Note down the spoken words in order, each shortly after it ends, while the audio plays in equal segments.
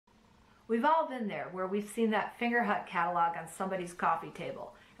We've all been there where we've seen that Fingerhut catalog on somebody's coffee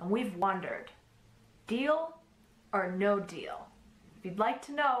table and we've wondered, deal or no deal? If you'd like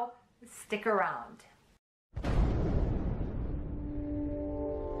to know, stick around.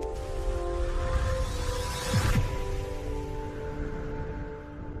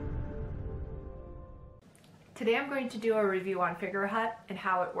 Today I'm going to do a review on Fingerhut and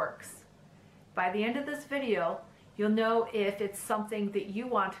how it works. By the end of this video, you'll know if it's something that you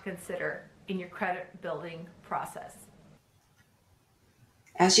want to consider in your credit building process.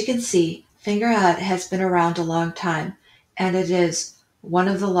 As you can see, Fingerhut has been around a long time, and it is one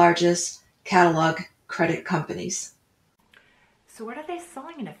of the largest catalog credit companies. So what are they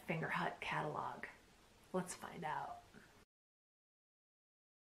selling in a Fingerhut catalog? Let's find out.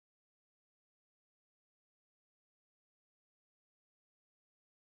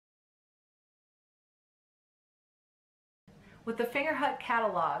 With the Fingerhut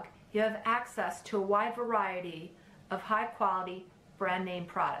catalog, you have access to a wide variety of high-quality brand name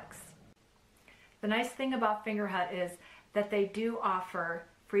products. The nice thing about Fingerhut is that they do offer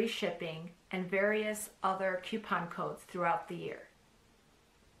free shipping and various other coupon codes throughout the year.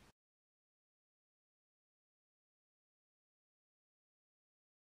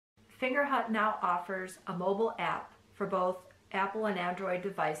 Fingerhut now offers a mobile app for both Apple and Android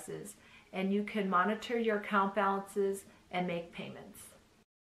devices, and you can monitor your account balances and make payments.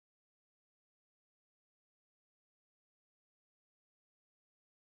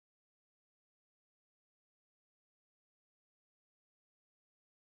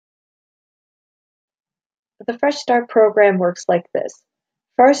 The Fresh Start program works like this.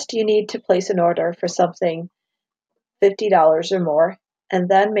 First, you need to place an order for something $50 or more, and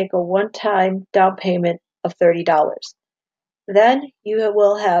then make a one-time down payment of $30. Then you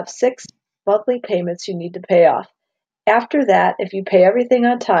will have 6 monthly payments you need to pay off. After that, if you pay everything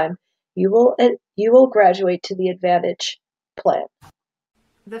on time, you will graduate to the Advantage plan.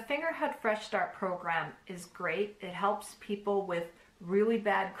 The Fingerhut Fresh Start program is great. It helps people with really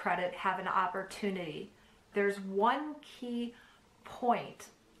bad credit have an opportunity. There's one key point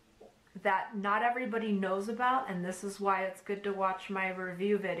that not everybody knows about, and this is why it's good to watch my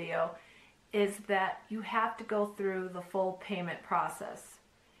review video, is that you have to go through the full payment process.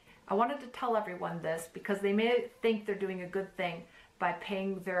 I wanted to tell everyone this because they may think they're doing a good thing by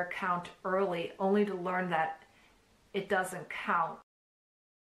paying their account early, only to learn that it doesn't count.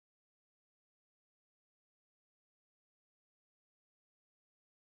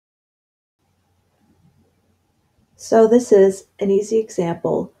 So this is an easy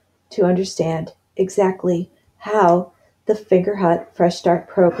example to understand exactly how the Fingerhut Fresh Start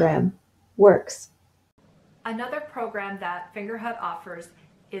program works. Another program that Fingerhut offers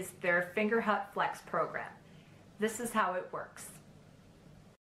is their Fingerhut Flex program. This is how it works.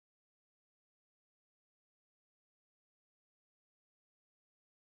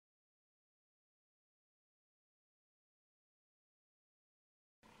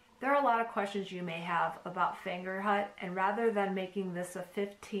 There are a lot of questions you may have about Fingerhut, and rather than making this a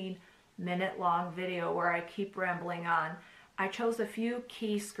 15-minute long video where I keep rambling on, I chose a few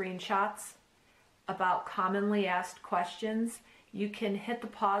key screenshots about commonly asked questions. You can hit the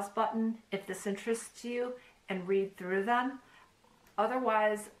pause button if this interests you and read through them.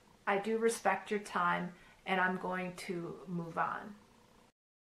 Otherwise, I do respect your time and I'm going to move on.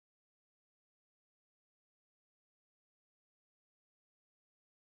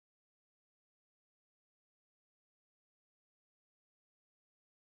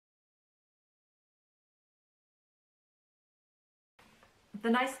 The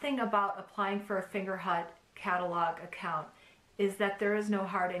nice thing about applying for a Fingerhut catalog account is that there is no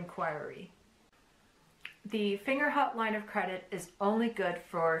hard inquiry. The Fingerhut line of credit is only good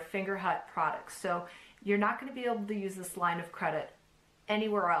for Fingerhut products, so you're not going to be able to use this line of credit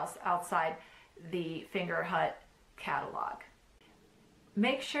anywhere else outside the Fingerhut catalog.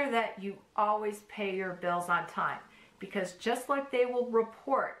 Make sure that you always pay your bills on time, because just like they will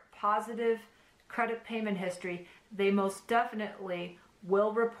report positive credit payment history, they most definitely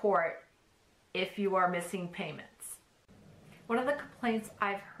will report if you are missing payments. One of the complaints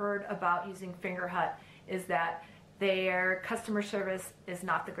I've heard about using Fingerhut is that their customer service is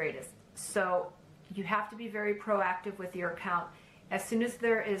not the greatest. So you have to be very proactive with your account. As soon as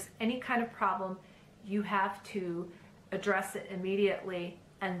there is any kind of problem, you have to address it immediately,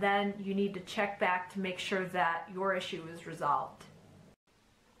 and then you need to check back to make sure that your issue is resolved.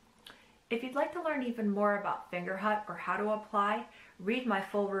 If you'd like to learn even more about Fingerhut or how to apply, read my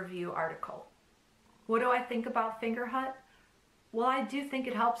full review article. What do I think about Fingerhut? Well, I do think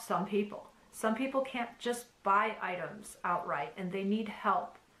it helps some people. Some people can't just buy items outright and they need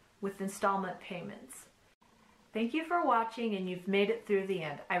help with installment payments. Thank you for watching, and you've made it through the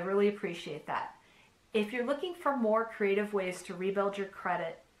end. I really appreciate that. If you're looking for more creative ways to rebuild your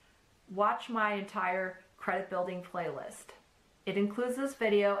credit, watch my entire credit building playlist. It includes this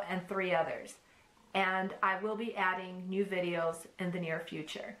video and 3 others, and I will be adding new videos in the near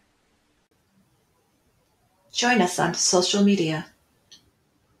future. Join us on social media.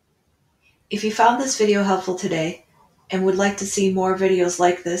 If you found this video helpful today and would like to see more videos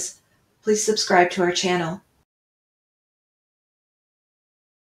like this, please subscribe to our channel